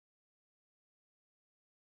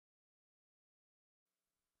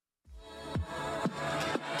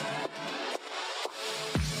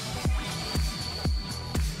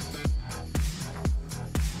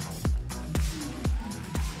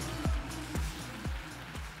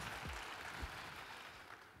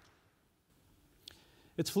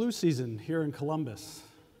It's flu season here in Columbus.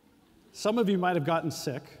 Some of you might have gotten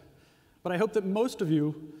sick, but I hope that most of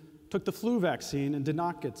you took the flu vaccine and did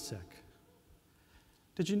not get sick.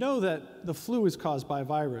 Did you know that the flu is caused by a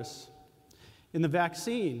virus, and the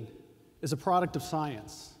vaccine is a product of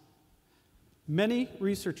science? Many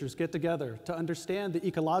researchers get together to understand the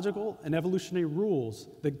ecological and evolutionary rules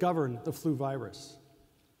that govern the flu virus.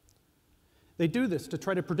 They do this to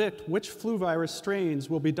try to predict which flu virus strains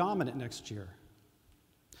will be dominant next year.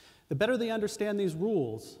 The better they understand these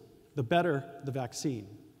rules, the better the vaccine.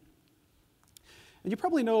 And you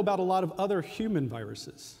probably know about a lot of other human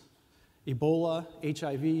viruses: Ebola,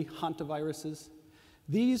 HIV, hantaviruses.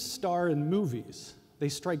 These star in movies. They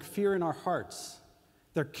strike fear in our hearts.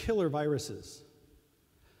 They're killer viruses.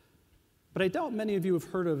 But I doubt many of you have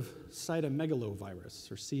heard of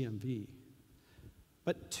cytomegalovirus, or CMV.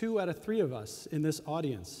 But 2 out of 3 of us in this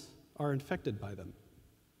audience are infected by them.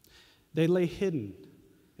 They lay hidden,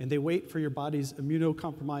 and they wait for your body's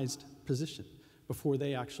immunocompromised position before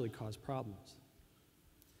they actually cause problems.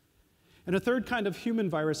 And a third kind of human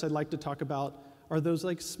virus I'd like to talk about are those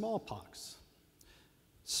like smallpox.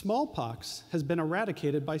 Smallpox has been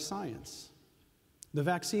eradicated by science. The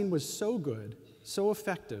vaccine was so good, so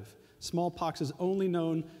effective, smallpox is only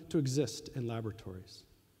known to exist in laboratories.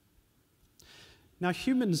 Now,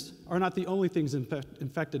 humans are not the only things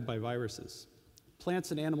infected by viruses.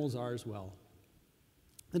 Plants and animals are as well.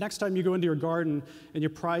 The next time you go into your garden and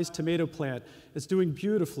your prized tomato plant is doing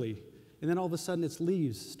beautifully, and then all of a sudden its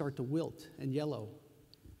leaves start to wilt and yellow,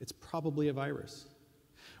 it's probably a virus.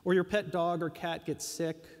 Or your pet dog or cat gets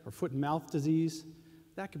sick or foot and mouth disease,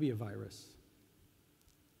 that could be a virus.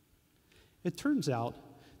 It turns out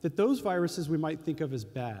that those viruses we might think of as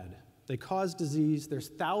bad, they cause disease. There's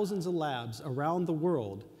thousands of labs around the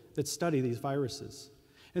world that study these viruses.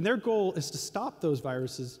 And their goal is to stop those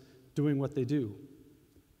viruses doing what they do.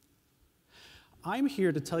 I'm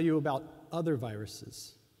here to tell you about other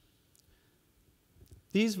viruses.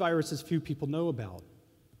 These viruses few people know about.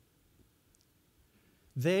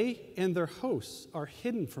 They and their hosts are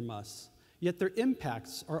hidden from us, yet their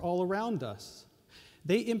impacts are all around us.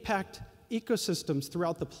 They impact ecosystems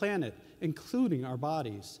throughout the planet, including our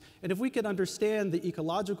bodies. And if we could understand the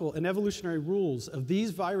ecological and evolutionary rules of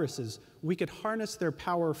these viruses, we could harness their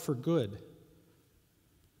power for good.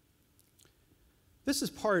 This is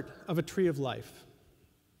part of a tree of life.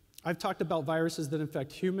 I've talked about viruses that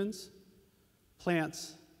infect humans,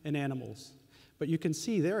 plants, and animals. But you can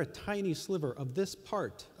see they're a tiny sliver of this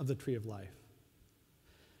part of the tree of life.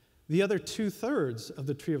 The other 2/3 of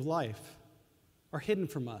the tree of life are hidden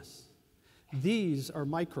from us. These are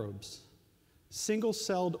microbes,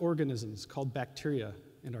 single-celled organisms called bacteria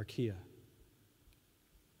and archaea.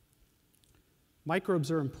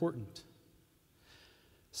 Microbes are important.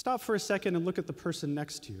 Stop for a second and look at the person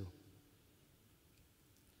next to you.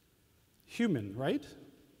 Human, right?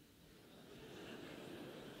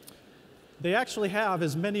 They actually have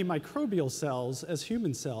as many microbial cells as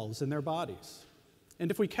human cells in their bodies. And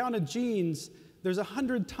if we counted genes, there's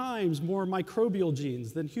 100 times more microbial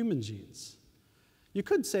genes than human genes. You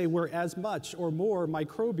could say we're as much or more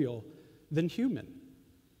microbial than human.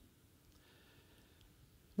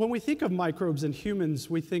 When we think of microbes in humans,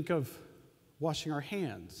 we think of washing our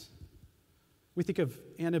hands. We think of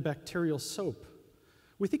antibacterial soap.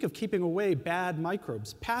 We think of keeping away bad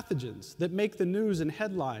microbes, pathogens that make the news and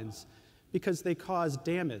headlines because they cause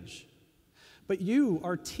damage. But you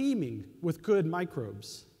are teeming with good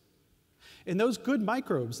microbes. And those good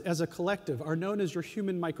microbes, as a collective, are known as your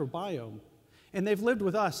human microbiome. And they've lived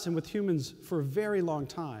with us and with humans for a very long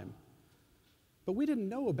time. But we didn't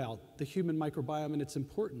know about the human microbiome and its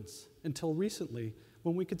importance until recently,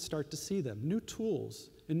 when we could start to see them. New tools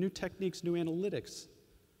and new techniques, new analytics.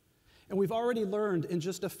 And we've already learned in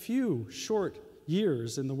just a few short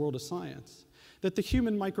years in the world of science that the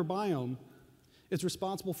human microbiome is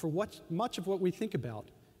responsible for much of what we think about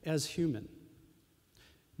as human.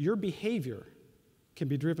 Your behavior can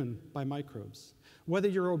be driven by microbes. Whether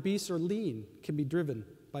you're obese or lean can be driven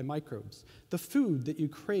by microbes. The food that you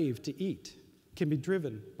crave to eat can be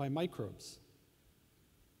driven by microbes.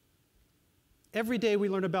 Every day we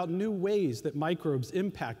learn about new ways that microbes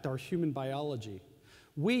impact our human biology.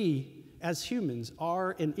 We, as humans,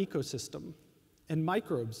 are an ecosystem, and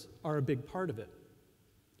microbes are a big part of it.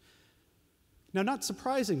 Now, not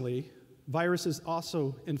surprisingly, viruses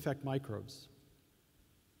also infect microbes.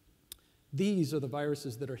 These are the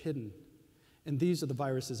viruses that are hidden, and these are the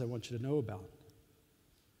viruses I want you to know about.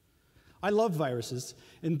 I love viruses,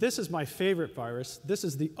 and this is my favorite virus. This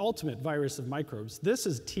is the ultimate virus of microbes. This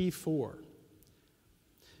is T4.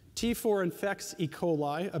 T4 infects E.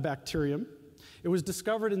 coli, a bacterium, It was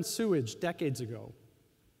discovered in sewage decades ago.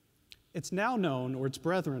 It's now known, or its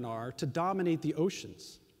brethren are, to dominate the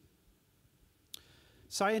oceans.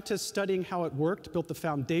 Scientists studying how it worked built the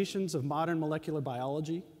foundations of modern molecular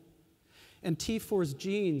biology, and T4's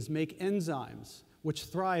genes make enzymes which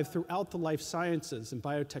thrive throughout the life sciences and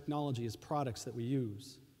biotechnology as products that we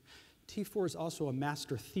use. T4 is also a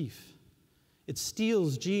master thief. It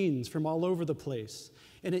steals genes from all over the place,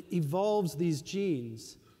 and it evolves these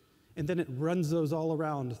genes, and then it runs those all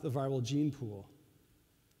around the viral gene pool.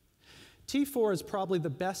 T4 is probably the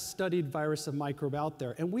best studied virus of microbe out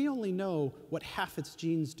there, and we only know what half its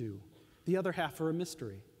genes do. The other half are a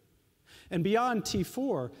mystery. And beyond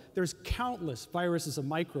T4, there's countless viruses of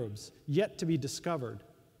microbes yet to be discovered.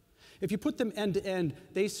 If you put them end to end,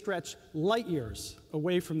 they stretch light years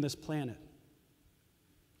away from this planet.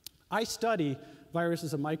 I study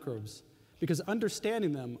viruses of microbes because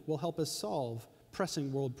understanding them will help us solve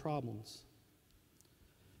pressing world problems.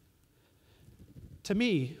 To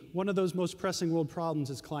me, one of those most pressing world problems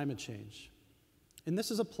is climate change. And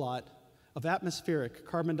this is a plot of atmospheric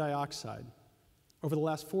carbon dioxide over the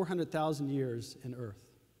last 400,000 years in Earth.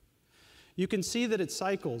 You can see that it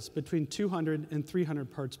cycles between 200 and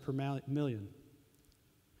 300 parts per million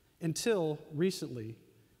until recently,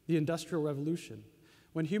 the Industrial Revolution,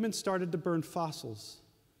 when humans started to burn fossil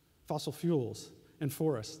fuels, and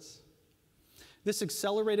forests. This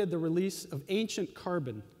accelerated the release of ancient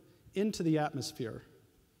carbon into the atmosphere,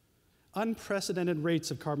 unprecedented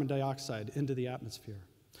rates of carbon dioxide into the atmosphere.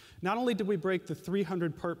 Not only did we break the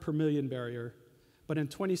 300 part per million barrier, but in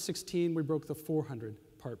 2016, we broke the 400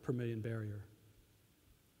 part per million barrier.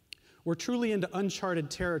 We're truly into uncharted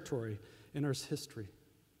territory in Earth's history.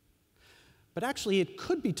 But actually, it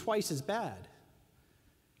could be twice as bad.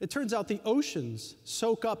 It turns out the oceans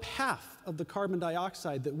soak up half of the carbon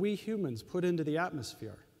dioxide that we humans put into the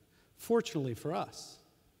atmosphere, fortunately for us.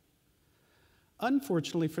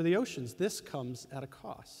 Unfortunately for the oceans, this comes at a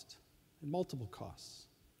cost, and multiple costs.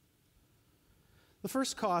 The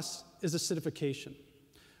first cost is acidification.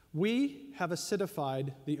 We have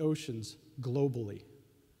acidified the oceans globally.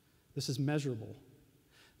 This is measurable.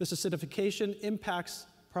 This acidification impacts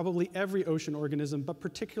probably every ocean organism, but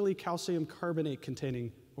particularly calcium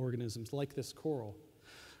carbonate-containing organisms like this coral.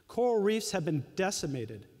 Coral reefs have been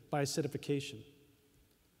decimated by acidification.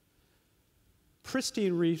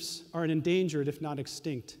 Pristine reefs are an endangered, if not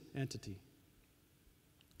extinct, entity.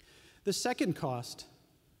 The second cost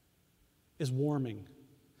is warming.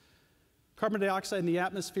 Carbon dioxide in the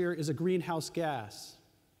atmosphere is a greenhouse gas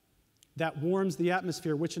that warms the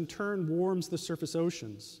atmosphere, which in turn warms the surface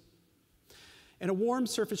oceans. And a warm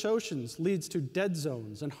surface oceans leads to dead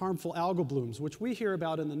zones and harmful algal blooms, which we hear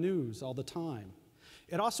about in the news all the time.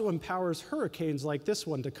 It also empowers hurricanes like this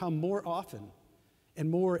one to come more often and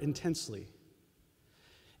more intensely.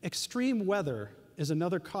 Extreme weather is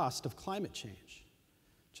another cost of climate change.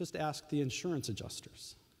 Just ask the insurance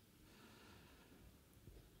adjusters.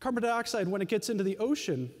 Carbon dioxide, when it gets into the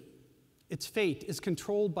ocean, its fate is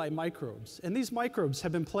controlled by microbes. And these microbes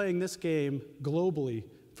have been playing this game globally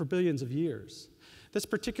for billions of years. This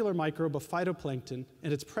particular microbe, a phytoplankton,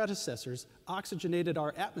 and its predecessors oxygenated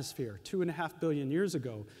our atmosphere 2.5 billion years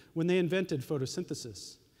ago when they invented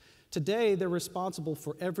photosynthesis. Today, they're responsible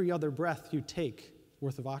for every other breath you take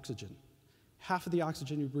worth of oxygen. Half of the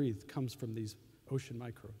oxygen you breathe comes from these ocean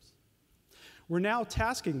microbes. We're now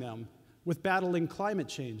tasking them with battling climate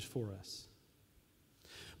change for us.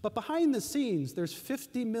 But behind the scenes, there's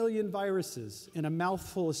 50 million viruses in a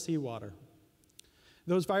mouthful of seawater.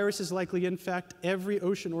 Those viruses likely infect every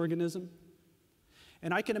ocean organism,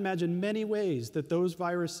 and I can imagine many ways that those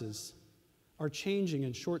viruses are changing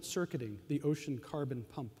and short-circuiting the ocean carbon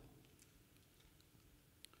pump.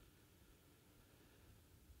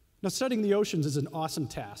 Now, studying the oceans is an awesome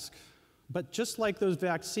task, but just like those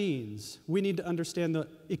vaccines, we need to understand the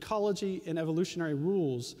ecology and evolutionary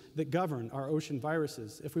rules that govern our ocean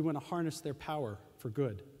viruses if we want to harness their power for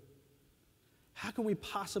good. How can we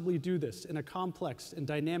possibly do this in a complex and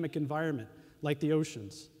dynamic environment like the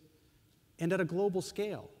oceans, and at a global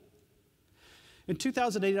scale? In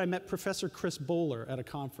 2008, I met Professor Chris Bowler at a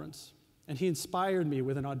conference, and he inspired me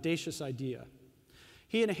with an audacious idea.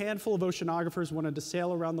 He and a handful of oceanographers wanted to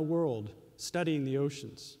sail around the world studying the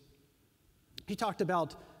oceans. He talked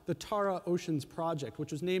about the Tara Oceans Project,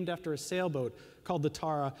 which was named after a sailboat called the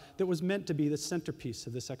Tara that was meant to be the centerpiece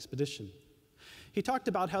of this expedition. He talked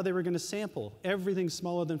about how they were going to sample everything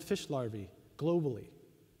smaller than fish larvae globally.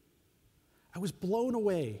 I was blown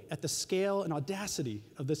away at the scale and audacity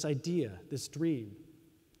of this idea, this dream.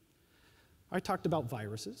 I talked about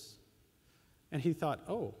viruses, And he thought,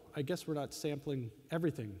 oh, I guess we're not sampling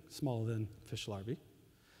everything smaller than fish larvae.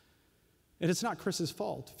 And it's not Chris's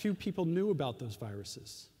fault. Few people knew about those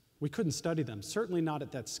viruses. We couldn't study them, certainly not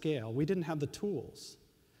at that scale. We didn't have the tools.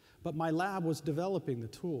 But my lab was developing the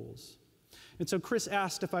tools. And so Chris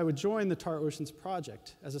asked if I would join the Tar Oceans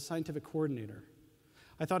Project as a scientific coordinator.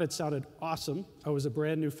 I thought it sounded awesome. I was a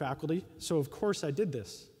brand new faculty, so of course I did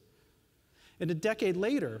this. And a decade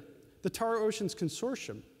later, the Tar Oceans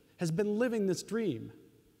Consortium has been living this dream.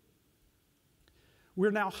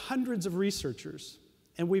 We're now hundreds of researchers,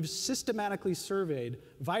 and we've systematically surveyed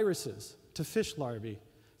viruses to fish larvae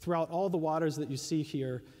throughout all the waters that you see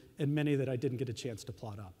here and many that I didn't get a chance to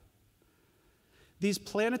plot up. These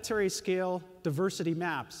planetary scale diversity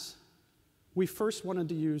maps we first wanted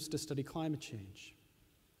to use to study climate change.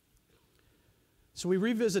 So we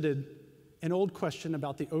revisited an old question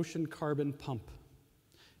about the ocean carbon pump.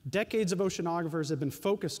 Decades of oceanographers have been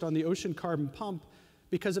focused on the ocean carbon pump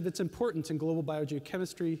because of its importance in global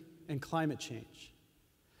biogeochemistry and climate change.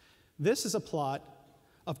 This is a plot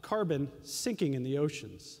of carbon sinking in the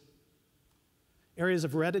oceans. Areas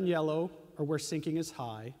of red and yellow are where sinking is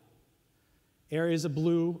high. Areas of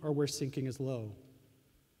blue are where sinking is low.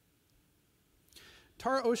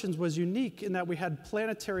 Tar Oceans was unique in that we had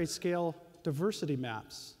planetary scale diversity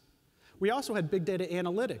maps. We also had big data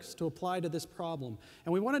analytics to apply to this problem,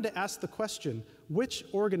 and we wanted to ask the question, which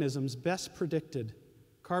organisms best predicted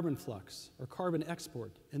carbon flux or carbon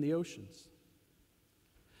export in the oceans?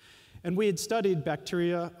 And we had studied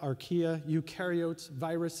bacteria, archaea, eukaryotes,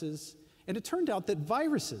 viruses, and it turned out that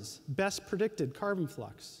viruses best predicted carbon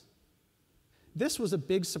flux. This was a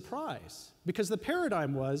big surprise because the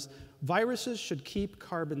paradigm was viruses should keep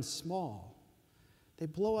carbon small. They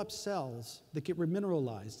blow up cells that get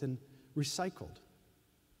remineralized and recycled.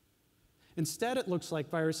 Instead, it looks like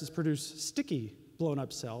viruses produce sticky blown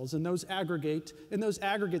up cells, and those aggregate, and those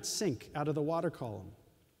aggregates sink out of the water column.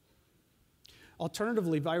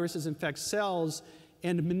 Alternatively, viruses infect cells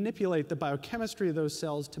and manipulate the biochemistry of those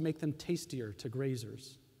cells to make them tastier to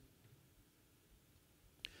grazers.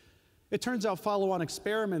 It turns out follow-on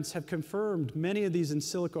experiments have confirmed many of these in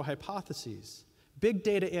silico hypotheses. Big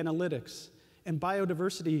data analytics and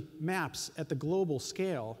biodiversity maps at the global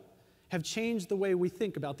scale have changed the way we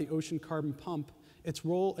think about the ocean carbon pump, its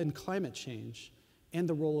role in climate change, and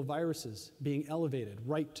the role of viruses being elevated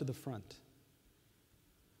right to the front.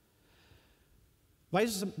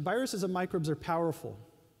 Viruses and microbes are powerful.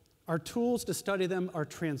 Our tools to study them are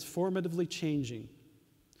transformatively changing.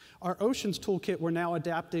 Our oceans toolkit we're now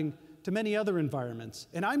adapting to many other environments,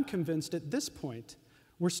 and I'm convinced at this point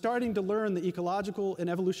we're starting to learn the ecological and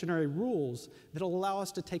evolutionary rules that will allow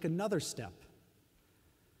us to take another step.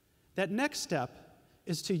 That next step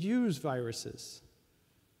is to use viruses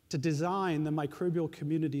to design the microbial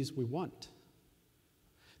communities we want.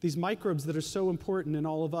 These microbes that are so important in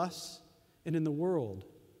all of us and in the world,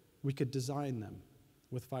 we could design them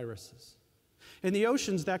with viruses. In the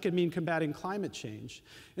oceans, that could mean combating climate change.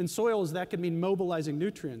 In soils, that could mean mobilizing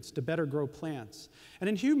nutrients to better grow plants. And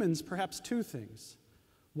in humans, perhaps two things.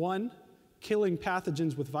 One, killing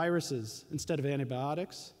pathogens with viruses instead of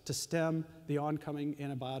antibiotics to stem the oncoming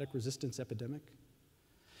antibiotic resistance epidemic.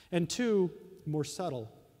 And two, more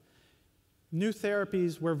subtle, new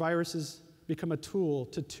therapies where viruses become a tool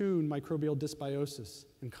to tune microbial dysbiosis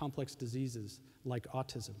in complex diseases like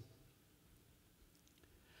autism.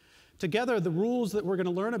 Together, the rules that we're going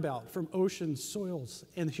to learn about from oceans, soils,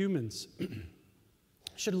 and humans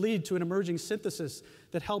should lead to an emerging synthesis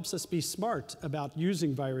that helps us be smart about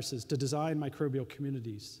using viruses to design microbial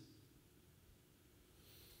communities.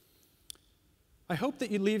 I hope that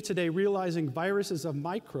you leave today realizing viruses of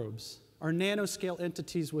microbes are nanoscale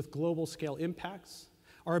entities with global scale impacts.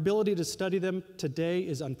 Our ability to study them today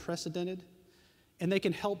is unprecedented, and they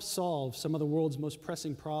can help solve some of the world's most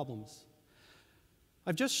pressing problems.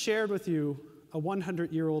 I've just shared with you a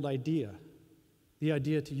 100-year-old idea, the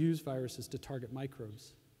idea to use viruses to target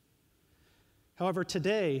microbes. However,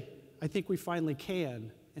 today, I think we finally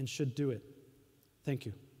can and should do it. Thank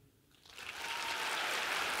you.